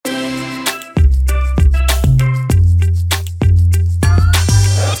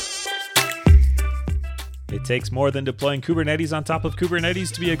takes more than deploying Kubernetes on top of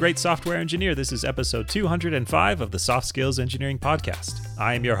Kubernetes to be a great software engineer. This is episode 205 of the Soft Skills Engineering Podcast.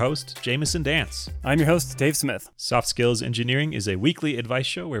 I am your host, Jamison Dance. I'm your host, Dave Smith. Soft Skills Engineering is a weekly advice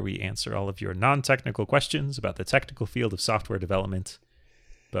show where we answer all of your non-technical questions about the technical field of software development.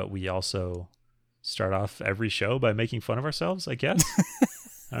 But we also start off every show by making fun of ourselves, I guess.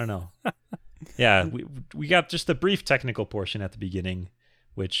 I don't know. Yeah, we got just the brief technical portion at the beginning,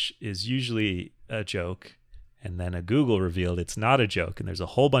 which is usually a joke, and then a Google revealed it's not a joke, and there's a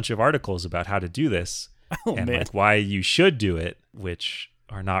whole bunch of articles about how to do this like why you should do it, which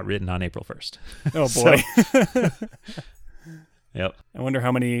are not written on April 1st. Oh boy. Yep. I wonder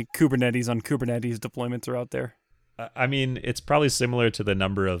how many Kubernetes on Kubernetes deployments are out there. I mean, it's probably similar to the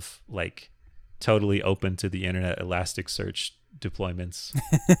number of like totally open to the internet Elasticsearch deployments.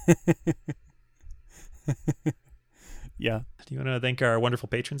 Yeah. Do you want to thank our wonderful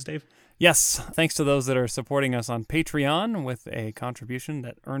patrons, Dave? Yes. Thanks to those that are supporting us on Patreon with a contribution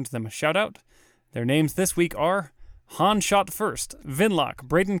that earns them a shout out. Their names this week are Han Shot First, Vinlock,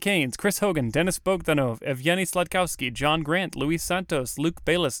 Braden Keynes, Chris Hogan, Dennis Bogdanov, Evgeny Sladkowski, John Grant, Luis Santos, Luke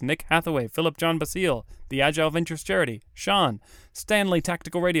Bayless, Nick Hathaway, Philip John Basile, The Agile Ventures Charity, Sean, Stanley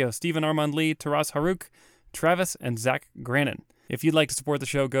Tactical Radio, Stephen Armand Lee, Taras Haruk, Travis, and Zach Grannon. If you'd like to support the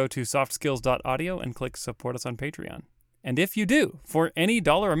show, go to softskills.audio and click support us on Patreon. And if you do, for any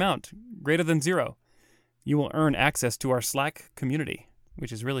dollar amount greater than $0, you will earn access to our Slack community,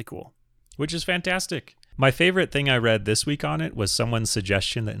 which is really cool. Which is fantastic. My favorite thing I read this week on it was someone's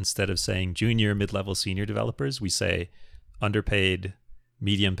suggestion that instead of saying junior, mid-level, senior developers, we say underpaid,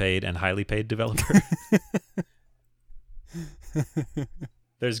 medium paid, and highly paid developer.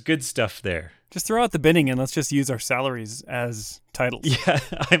 There's good stuff there. Just throw out the binning and let's just use our salaries as titles. Yeah,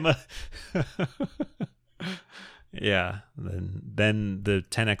 yeah. Then the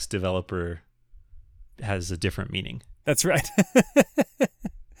 10x developer has a different meaning. That's right.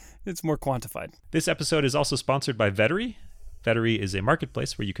 It's more quantified. This episode is also sponsored by Vettery. Vettery is a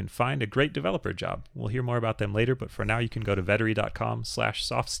marketplace where you can find a great developer job. We'll hear more about them later, but for now you can go to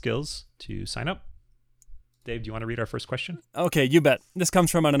vettery.com/softskills to sign up. Dave, do you want to read our first question? Okay, you bet. This comes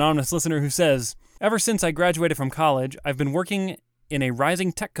from an anonymous listener who says, ever since I graduated from college, I've been working in a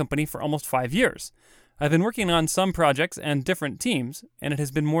rising tech company for almost 5 years. I've been working on some projects and different teams, and it has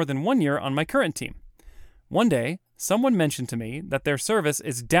been more than 1 year on my current team. One day, someone mentioned to me that their service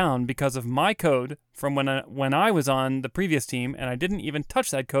is down because of my code from when I was on the previous team, and I didn't even touch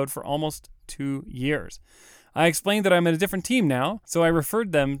that code for almost 2 years. I explained that I'm in a different team now, so I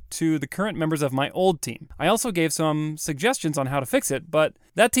referred them to the current members of my old team. I also gave some suggestions on how to fix it, but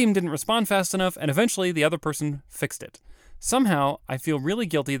that team didn't respond fast enough, and eventually the other person fixed it. Somehow, I feel really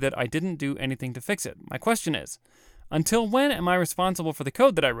guilty that I didn't do anything to fix it. My question is, until when am I responsible for the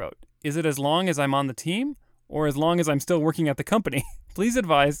code that I wrote? Is it as long as I'm on the team, or as long as I'm still working at the company? Please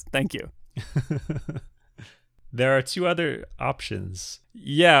advise. Thank you. There are two other options.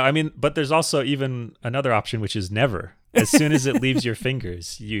 Yeah, I mean, but there's also even another option, which is never. As soon as it leaves your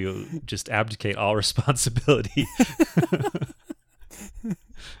fingers, you just abdicate all responsibility.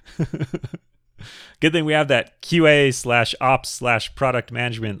 Good thing we have that QA/ops/product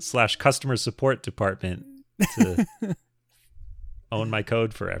management/customer support department to own my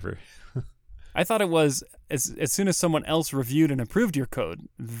code forever. I thought it was as soon as someone else reviewed and approved your code,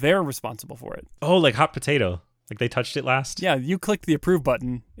 they're responsible for it. Oh, like hot potato. Like they touched it last? Yeah, you clicked the approve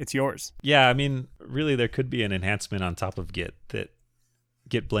button, it's yours. Yeah, I mean, really there could be an enhancement on top of Git that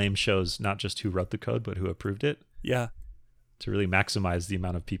Git blame shows not just who wrote the code, but who approved it. Yeah. To really maximize the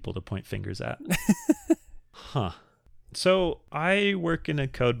amount of people to point fingers at. Huh. So I work in a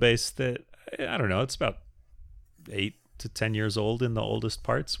code base that, I don't know, it's about 8 to 10 years old in the oldest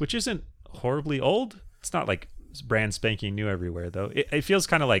parts, which isn't horribly old. It's not like brand spanking new everywhere, though. It feels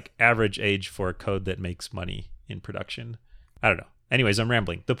kind of like average age for a code that makes money in production. I don't know. Anyways, I'm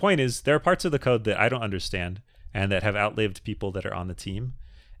rambling. The point is, there are parts of the code that I don't understand and that have outlived people that are on the team.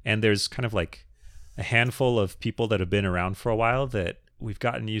 And there's kind of like a handful of people that have been around for a while that we've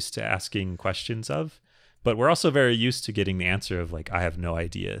gotten used to asking questions of. But we're also very used to getting the answer of like, I have no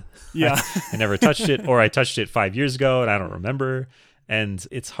idea. Yeah. I never touched it, or I touched it 5 years ago and I don't remember. And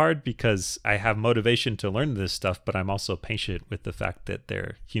it's hard because I have motivation to learn this stuff, but I'm also patient with the fact that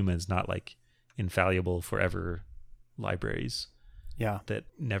they're humans, not like infallible forever libraries. Yeah. That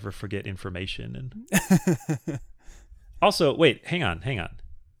never forget information. And also, wait, hang on.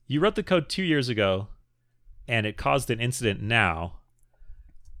 You wrote the code 2 years ago and it caused an incident now.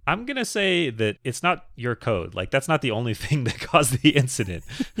 I'm going to say that it's not your code. Like, that's not the only thing that caused the incident.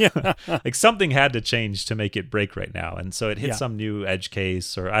 Yeah. Like, something had to change to make it break right now. And so it hit Yeah. some new edge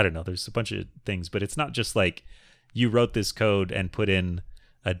case, or I don't know. There's a bunch of things, but it's not just like you wrote this code and put in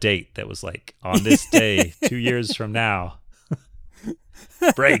a date that was like, on this day, 2 years from now,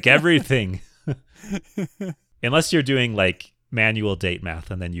 break everything. Unless you're doing like manual date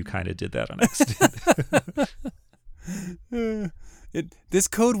math, and then you kind of did that on accident. This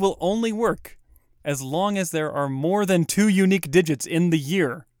code will only work as long as there are more than 2 unique digits in the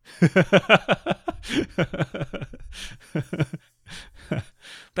year.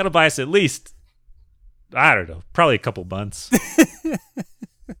 That'll buy us at least, I don't know, probably a couple months.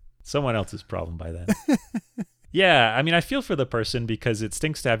 Someone else's problem by then. Yeah, I mean, I feel for the person because it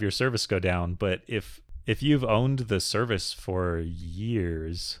stinks to have your service go down, but if you've owned the service for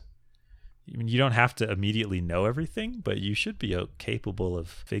years, I mean, you don't have to immediately know everything, but you should be capable of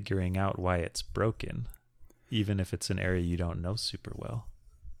figuring out why it's broken, even if it's an area you don't know super well.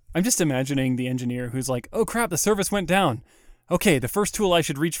 I'm just imagining the engineer who's like, oh crap, the service went down. Okay, the first tool I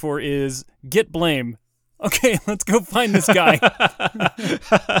should reach for is git blame. Okay, let's go find this guy.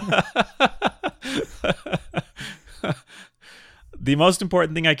 The most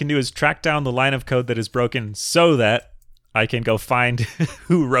important thing I can do is track down the line of code that is broken so that I can go find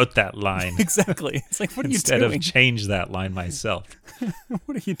who wrote that line. Exactly. It's like, what are you instead doing? of change that line myself.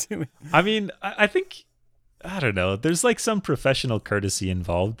 What are you doing? I mean, I think, I don't know, there's like some professional courtesy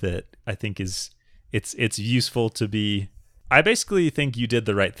involved that I think it's useful to be. I basically think you did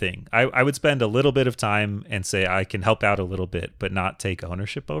the right thing. I would spend a little bit of time and say I can help out a little bit, but not take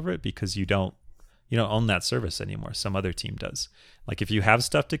ownership over it, because you don't own that service anymore. Some other team does. Like, if you have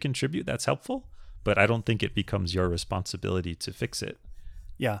stuff to contribute, that's helpful, but I don't think it becomes your responsibility to fix it.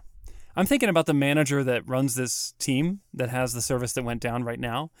 Yeah. I'm thinking about the manager that runs this team that has the service that went down right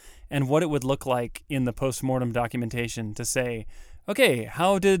now, and what it would look like in the post-mortem documentation to say, okay,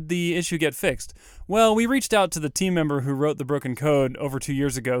 how did the issue get fixed? Well, we reached out to the team member who wrote the broken code over 2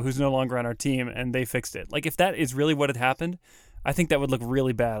 years ago, who's no longer on our team, and they fixed it. Like, if that is really what had happened, I think that would look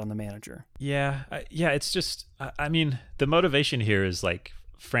really bad on the manager. Yeah. It's just, I mean, the motivation here is like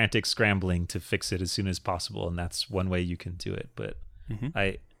frantic scrambling to fix it as soon as possible, and that's one way you can do it. But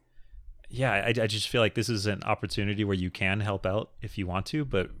I just feel like this is an opportunity where you can help out if you want to,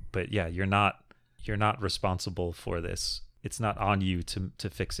 but yeah, you're not responsible for this. It's not on you to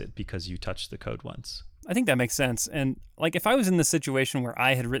fix it because you touched the code once. I think that makes sense. And like, if I was in the situation where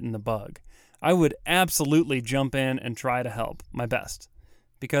I had written the bug, I would absolutely jump in and try to help my best,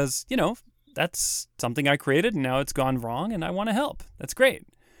 because, that's something I created and now it's gone wrong and I want to help. That's great.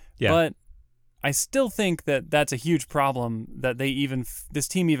 Yeah. But I still think that that's a huge problem, that this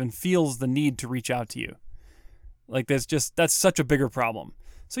team even feels the need to reach out to you. Like, that's such a bigger problem.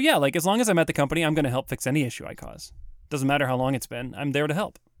 So yeah, like, as long as I'm at the company, I'm going to help fix any issue I cause. Doesn't matter how long it's been. I'm there to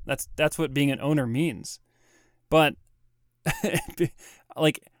help. That's what being an owner means. But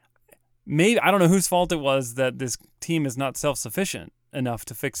like, maybe, I don't know whose fault it was that this team is not self-sufficient enough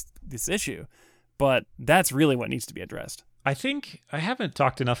to fix this issue, but that's really what needs to be addressed. I think I haven't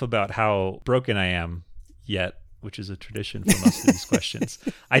talked enough about how broken I am yet, which is a tradition for most of these questions.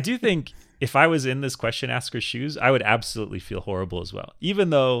 I do think if I was in this question asker's shoes, I would absolutely feel horrible as well. Even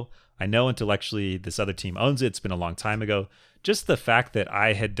though I know intellectually this other team owns it, it's been a long time ago. Just the fact that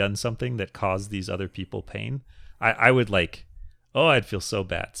I had done something that caused these other people pain, I would like, I'd feel so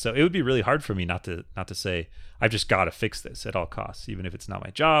bad. So it would be really hard for me not to say, I've just got to fix this at all costs, even if it's not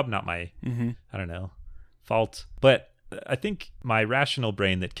my job, not my, I don't know, fault. But I think my rational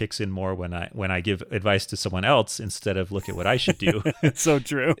brain that kicks in more when I give advice to someone else instead of look at what I should do. It's so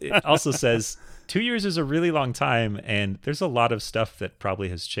true. It also says 2 years is a really long time, and there's a lot of stuff that probably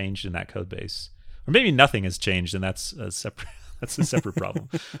has changed in that code base. Or maybe nothing has changed, and that's a separate problem.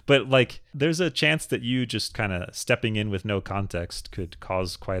 But like, there's a chance that you just kind of stepping in with no context could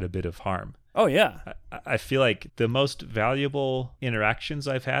cause quite a bit of harm. Oh, yeah. I feel like the most valuable interactions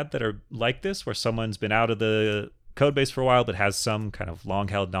I've had that are like this, where someone's been out of the code base for a while but has some kind of long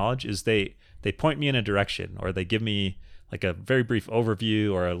held knowledge, is they point me in a direction, or they give me like a very brief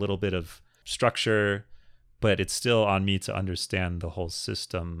overview or a little bit of structure, but it's still on me to understand the whole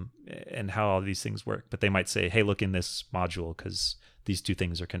system and how all these things work. But they might say, hey, look in this module because these two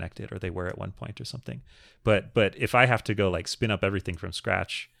things are connected, or they were at one point or something. But if I have to go like spin up everything from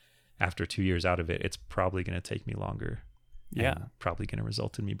scratch after 2 years out of it, it's probably going to take me longer. Yeah. Probably going to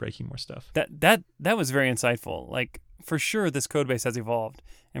result in me breaking more stuff. That was very insightful. Like, for sure this code base has evolved.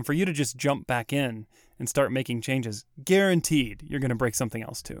 And for you to just jump back in and start making changes, guaranteed you're going to break something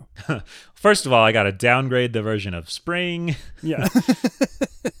else too. First of all, I got to downgrade the version of Spring. Yeah.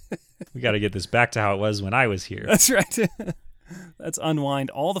 We got to get this back to how it was when I was here. That's right. Let's unwind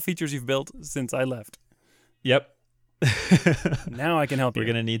all the features you've built since I left. Yep. Now I can help you. We're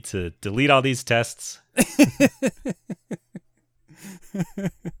going to need to delete all these tests.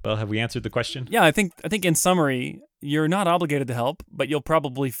 Well, have we answered the question? Yeah, I think in summary, you're not obligated to help, but you'll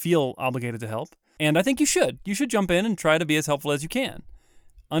probably feel obligated to help. And I think you should. You should jump in and try to be as helpful as you can,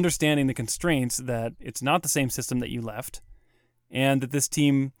 understanding the constraints that it's not the same system that you left, and that this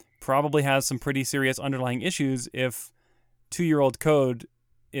team probably has some pretty serious underlying issues if 2-year-old code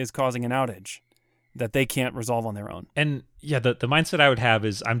is causing an outage that they can't resolve on their own. And yeah, the mindset I would have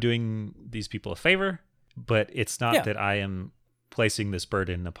is I'm doing these people a favor, but it's not that I am placing this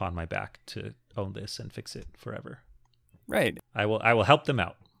burden upon my back to own this and fix it forever. Right. I will help them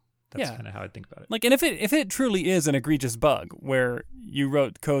out. That's kind of how I think about it. Like, and if it truly is an egregious bug where you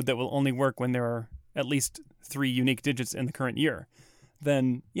wrote code that will only work when there are at least 3 unique digits in the current year,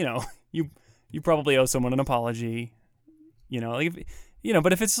 then, you probably owe someone an apology.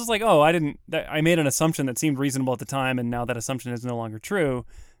 But if it's just like, oh, I made an assumption that seemed reasonable at the time, and now that assumption is no longer true,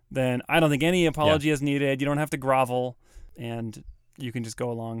 then I don't think any apology is needed. You don't have to grovel, and you can just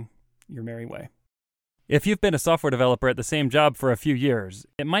go along your merry way. If you've been a software developer at the same job for a few years,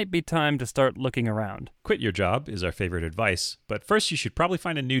 it might be time to start looking around. Quit your job is our favorite advice, but first you should probably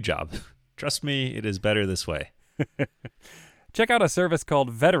find a new job. Trust me, it is better this way. Check out a service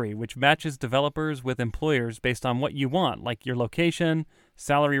called Vettery, which matches developers with employers based on what you want, like your location,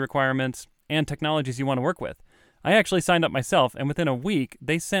 salary requirements, and technologies you want to work with. I actually signed up myself, and within a week,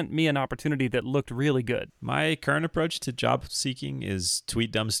 they sent me an opportunity that looked really good. My current approach to job seeking is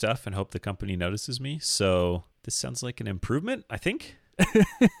tweet dumb stuff and hope the company notices me, so this sounds like an improvement, I think.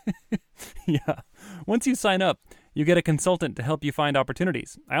 Yeah. Once you sign up, you get a consultant to help you find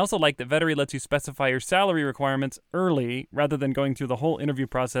opportunities. I also like that Vettery lets you specify your salary requirements early rather than going through the whole interview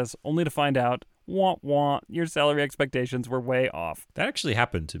process only to find out, your salary expectations were way off. That actually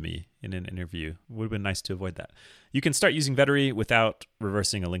happened to me in an interview. Would have been nice to avoid that. You can start using Vettery without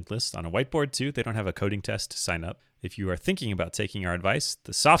reversing a linked list on a whiteboard too. They don't have a coding test to sign up. If you are thinking about taking our advice,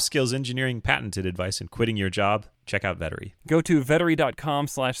 the soft skills engineering patented advice in quitting your job, check out Vettery. Go to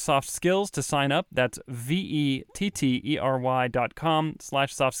vettery.com/softskills to sign up. That's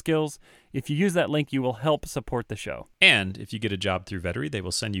vettery.com/softskills. If you use that link, you will help support the show. And if you get a job through Vettery, they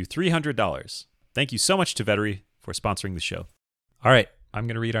will send you $300. Thank you so much to Vettery for sponsoring the show. All right, I'm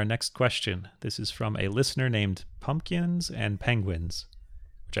going to read our next question. This is from a listener named Pumpkins and Penguins,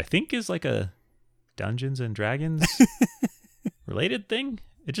 which I think is like a Dungeons and Dragons related thing.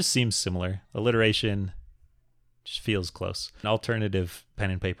 It just seems similar. Alliteration just feels close. An alternative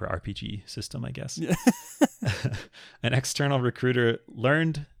pen and paper RPG system, I guess. An external recruiter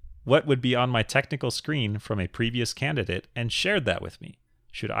learned what would be on my technical screen from a previous candidate and shared that with me.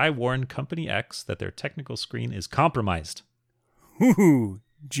 Should I warn Company X that their technical screen is compromised? Ooh,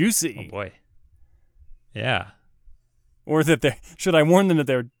 juicy. Oh boy. Yeah. Or should I warn them that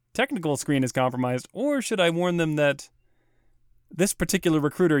their technical screen is compromised, or should I warn them that this particular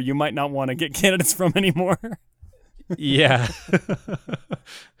recruiter you might not want to get candidates from anymore? Yeah.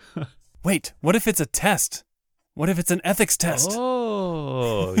 Wait, what if it's a test? What if it's an ethics test?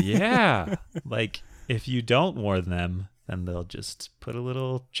 Oh, yeah. Like, if you don't warn them, then they'll just put a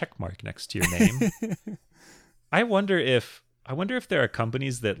little check mark next to your name. I wonder if there are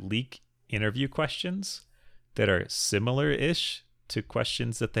companies that leak interview questions that are similar-ish to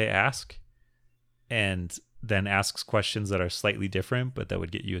questions that they ask, and then asks questions that are slightly different, but that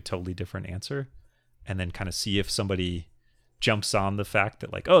would get you a totally different answer, and then kind of see if somebody jumps on the fact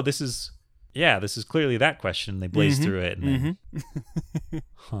that like, oh, this is clearly that question. They blaze through it. And then,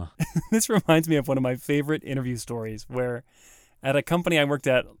 This reminds me of one of my favorite interview stories where at a company I worked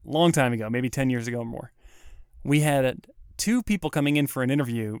at a long time ago, maybe 10 years ago or more, we had 2 people coming in for an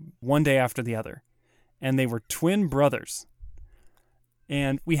interview one day after the other, and they were twin brothers.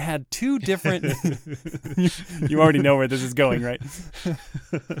 And we had 2 different... You already know where this is going, right?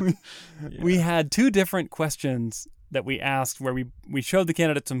 We had 2 different questions that we asked where we showed the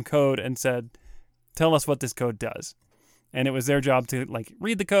candidate some code and said, tell us what this code does. And it was their job to like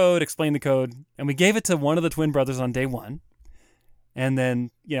read the code, explain the code. And we gave it to one of the twin brothers on day 1. And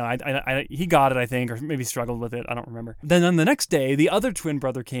then, he got it, I think, or maybe struggled with it. I don't remember. Then on the next day, the other twin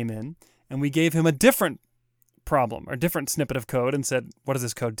brother came in and we gave him a different problem or different snippet of code and said, what does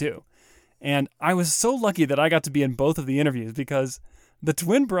this code do? And I was so lucky that I got to be in both of the interviews because the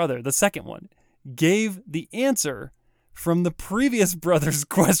twin brother, the second one, gave the answer from the previous brother's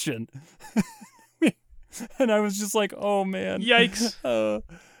question. And I was just like, oh, man. Yikes.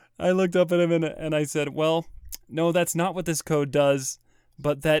 I looked up at him and I said, well, no, that's not what this code does,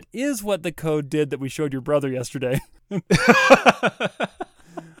 but that is what the code did that we showed your brother yesterday.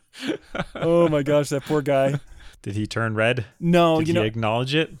 Oh, my gosh, that poor guy. Did he turn red? No, Did he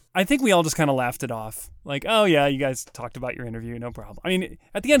acknowledge it? I think we all just kind of laughed it off. Like, oh yeah, you guys talked about your interview, no problem. I mean,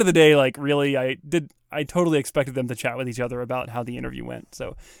 at the end of the day, like really, I totally expected them to chat with each other about how the interview went.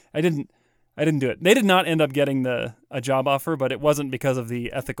 So I didn't do it. They did not end up getting a job offer, but it wasn't because of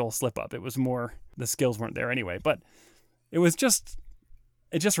the ethical slip up. It was more the skills weren't there anyway. But it just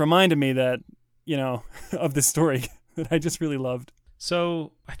reminded me that, of this story that I just really loved.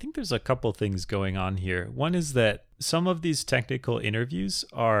 So I think there's a couple things going on here. One is that some of these technical interviews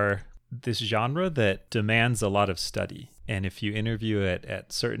are this genre that demands a lot of study. And if you interview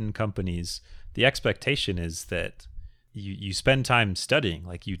at certain companies, the expectation is that you spend time studying,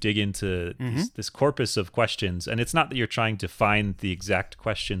 like you dig into this corpus of questions. And it's not that you're trying to find the exact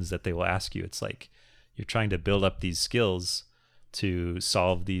questions that they will ask you. It's like you're trying to build up these skills to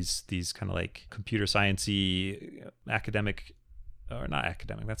solve these kind of like computer science-y academic, or not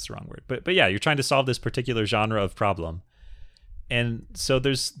academic, that's the wrong word. But yeah, you're trying to solve this particular genre of problem. And so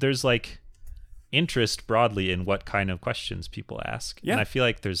there's like interest broadly in what kind of questions people ask. Yeah. And I feel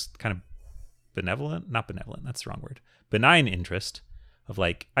like there's kind of not benevolent, that's the wrong word. Benign interest of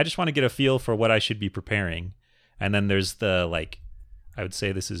like, I just want to get a feel for what I should be preparing. And then there's the like, I would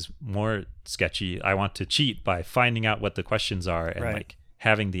say this is more sketchy. I want to cheat by finding out what the questions are and like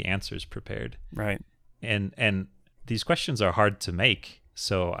having the answers prepared. Right. And these questions are hard to make.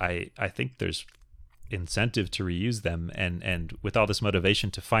 So I think there's incentive to reuse them. And with all this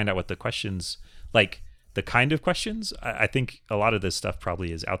motivation to find out what the questions, like the kind of questions, I think a lot of this stuff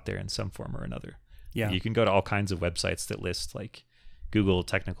probably is out there in some form or another. Yeah. You can go to all kinds of websites that list like Google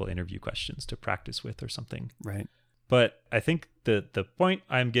technical interview questions to practice with or something. Right. But I think the point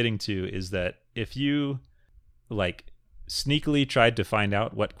I'm getting to is that if you like sneakily tried to find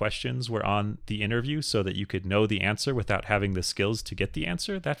out what questions were on the interview so that you could know the answer without having the skills to get the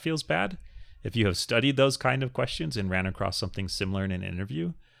answer, that feels bad. If you have studied those kind of questions and ran across something similar in an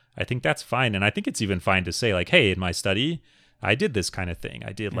interview, I think that's fine. And I think it's even fine to say like, hey, in my study, I did this kind of thing.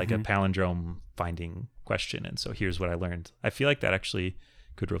 I did like a palindrome finding question. And so here's what I learned. I feel like that actually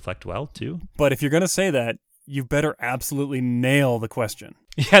could reflect well too. But if you're going to say that, you better absolutely nail the question.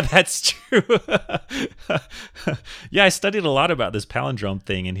 Yeah, that's true. Yeah, I studied a lot about this palindrome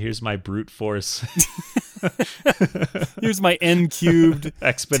thing, and here's my brute force. Here's my n cubed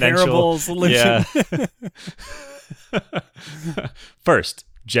exponential terrible solution. Yeah. First,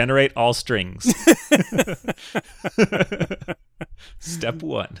 generate all strings. Step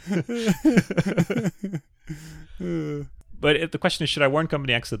 1. But if the question is, should I warn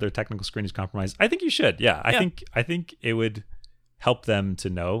company X that their technical screen is compromised? I think you should. Yeah, I think it would help them to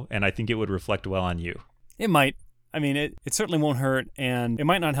know, and I think it would reflect well on you. It might. I mean, it certainly won't hurt, and it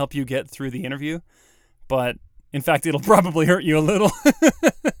might not help you get through the interview, but in fact, it'll probably hurt you a little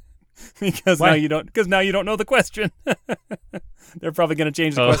because now you don't know the question. They're probably going to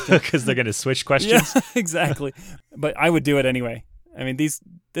change the question because they're going to switch questions. Yeah, exactly. But I would do it anyway. I mean, this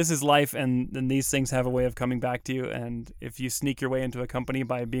is life, and these things have a way of coming back to you. And if you sneak your way into a company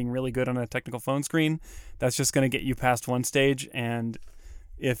by being really good on a technical phone screen, that's just going to get you past one stage. And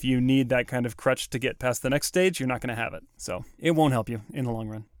if you need that kind of crutch to get past the next stage, you're not going to have it. So it won't help you in the long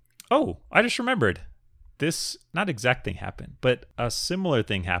run. Oh, I just remembered. This not exact thing happened, but a similar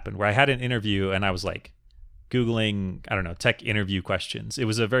thing happened where I had an interview and I was like Googling, I don't know, tech interview questions. It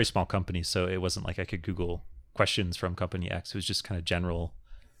was a very small company, so it wasn't like I could Google questions from company X. It was just kind of general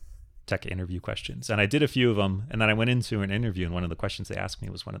tech interview questions. And I did a few of them. And then I went into an interview, and one of the questions they asked me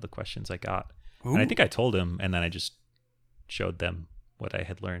was one of the questions I got. Ooh. And I think I told them, and then I just showed them what I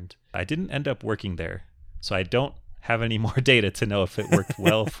had learned. I didn't end up working there, so I don't have any more data to know if it worked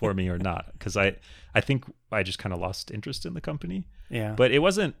well for me or not. Because I think I just kind of lost interest in the company. Yeah. But it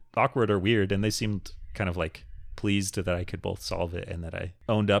wasn't awkward or weird. And they seemed kind of like pleased that I could both solve it and that I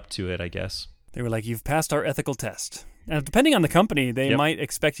owned up to it, I guess. They were like, you've passed our ethical test. And depending on the company, they might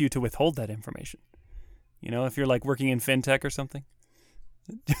expect you to withhold that information. You know, if you're like working in fintech or something.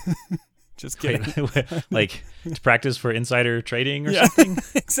 Just kidding. Like to practice for insider trading or something?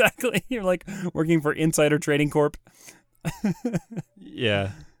 Exactly. You're like working for Insider Trading Corp.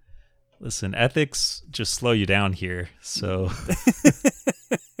 Yeah. Listen, ethics just slow you down here. So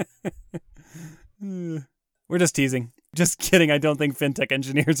we're just teasing. Just kidding. I don't think fintech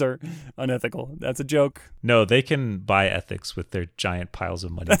engineers are unethical. That's a joke. No, they can buy ethics with their giant piles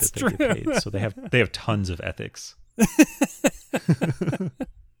of money that they get paid. So they have tons of ethics.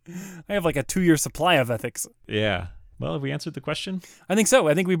 I have like a 2-year supply of ethics. Yeah. Well, have we answered the question? I think so.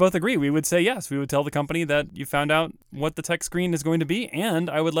 I think we both agree. We would say yes. We would tell the company that you found out what the tech screen is going to be,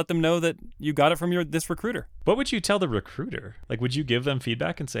 and I would let them know that you got it from this recruiter. What would you tell the recruiter? Like, would you give them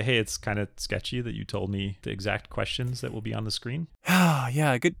feedback and say, hey, it's kind of sketchy that you told me the exact questions that will be on the screen?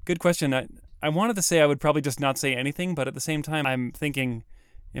 Yeah, good question. I wanted to say I would probably just not say anything, but at the same time, I'm thinking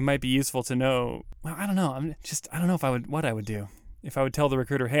it might be useful to know. Well, I don't know. I don't know what I would do. If I would tell the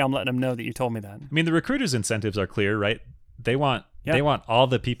recruiter, hey, I'm letting them know that you told me that. I mean, the recruiter's incentives are clear, right? They want all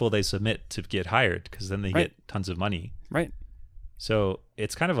the people they submit to get hired because then they get tons of money. Right. So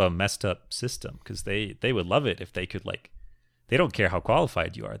it's kind of a messed up system because they would love it if they could, like, they don't care how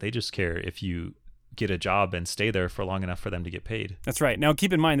qualified you are. They just care if you get a job and stay there for long enough for them to get paid. That's right. Now,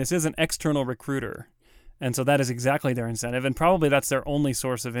 keep in mind, this is an external recruiter. And so that is exactly their incentive. And probably that's their only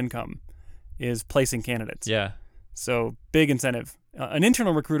source of income is placing candidates. Yeah. So big incentive. An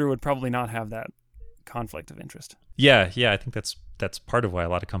internal recruiter would probably not have that conflict of interest. Yeah. I think that's part of why a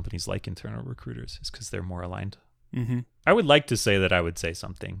lot of companies like internal recruiters is because they're more aligned. Mm-hmm. I would like to say that I would say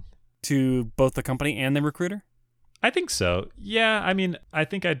something. To both the company and the recruiter? I think so. Yeah. I mean, I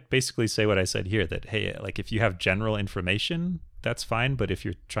think I'd basically say what I said here, that, hey, like if you have general information, that's fine. But if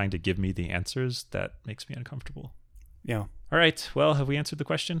you're trying to give me the answers, that makes me uncomfortable. Yeah. All right. Well, have we answered the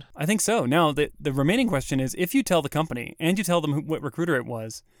question? I think so. Now, the remaining question is, if you tell the company and you tell them what recruiter it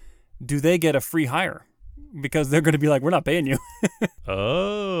was, do they get a free hire? Because they're going to be like, we're not paying you.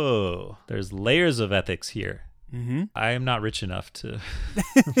 Oh, there's layers of ethics here. Mm-hmm. I am not rich enough to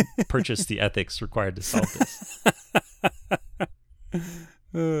purchase the ethics required to solve this.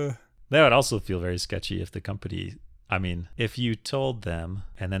 That would also feel very sketchy if the company, I mean, if you told them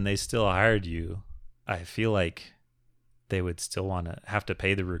and then they still hired you, I feel like they would still want to have to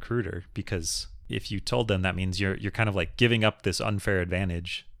pay the recruiter, because if you told them, that means you're kind of like giving up this unfair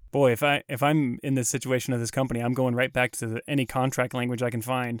advantage. Boy, if I'm in this situation of this company, I'm going right back to any contract language I can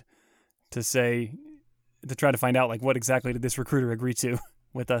find to try to find out like what exactly did this recruiter agree to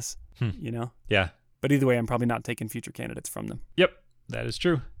with us, you know? Yeah. But either way, I'm probably not taking future candidates from them. Yep, that is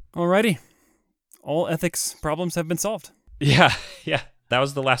true. Alrighty. All ethics problems have been solved. Yeah. That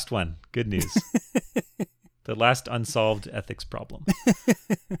was the last one. Good news. The last unsolved ethics problem.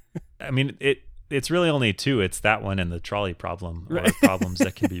 I mean, it's really only two. It's that one and the trolley problem, or problems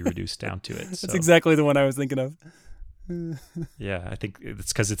that can be reduced down to it. That's exactly the one I was thinking of. Yeah, I think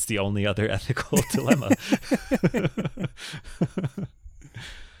it's because it's the only other ethical dilemma.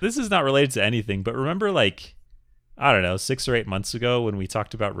 This is not related to anything, but remember, like, I don't know, 6 or 8 months ago when we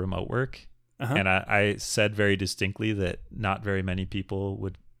talked about remote work, and I said very distinctly that not very many people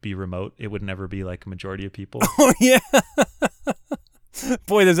would be remote. It would never be like a majority of people. Oh, yeah.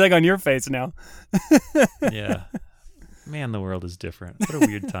 Boy, there's egg on your face now. Yeah. Man, the world is different. What a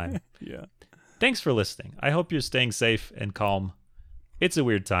weird time. Yeah. Thanks for listening. I hope you're staying safe and calm. It's a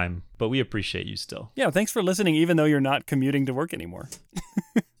weird time, but we appreciate you still. Yeah, thanks for listening, even though you're not commuting to work anymore.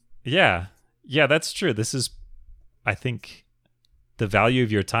 Yeah, that's true. This is, I think, the value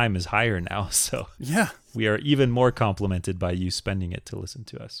of your time is higher now. So yeah, we are even more complimented by you spending it to listen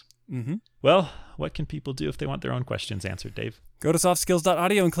to us. Mm-hmm. Well, what can people do if they want their own questions answered, Dave? Go to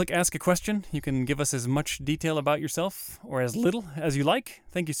softskills.audio and click Ask a Question. You can give us as much detail about yourself or as little as you like.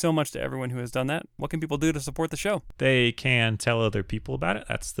 Thank you so much to everyone who has done that. What can people do to support the show? They can tell other people about it.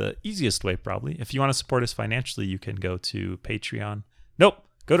 That's the easiest way, probably. If you want to support us financially, you can go to Patreon. Nope.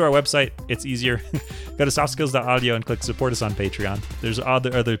 Go to our website. It's easier. Go to softskills.audio and click support us on Patreon. There's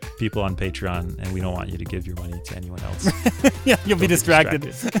other people on Patreon, and we don't want you to give your money to anyone else. Yeah, you'll be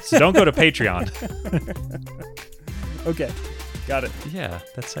distracted. So don't go to Patreon. Okay, got it. Yeah,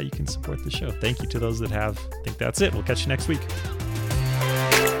 that's how you can support the show. Thank you to those that have. I think that's it. We'll catch you next week.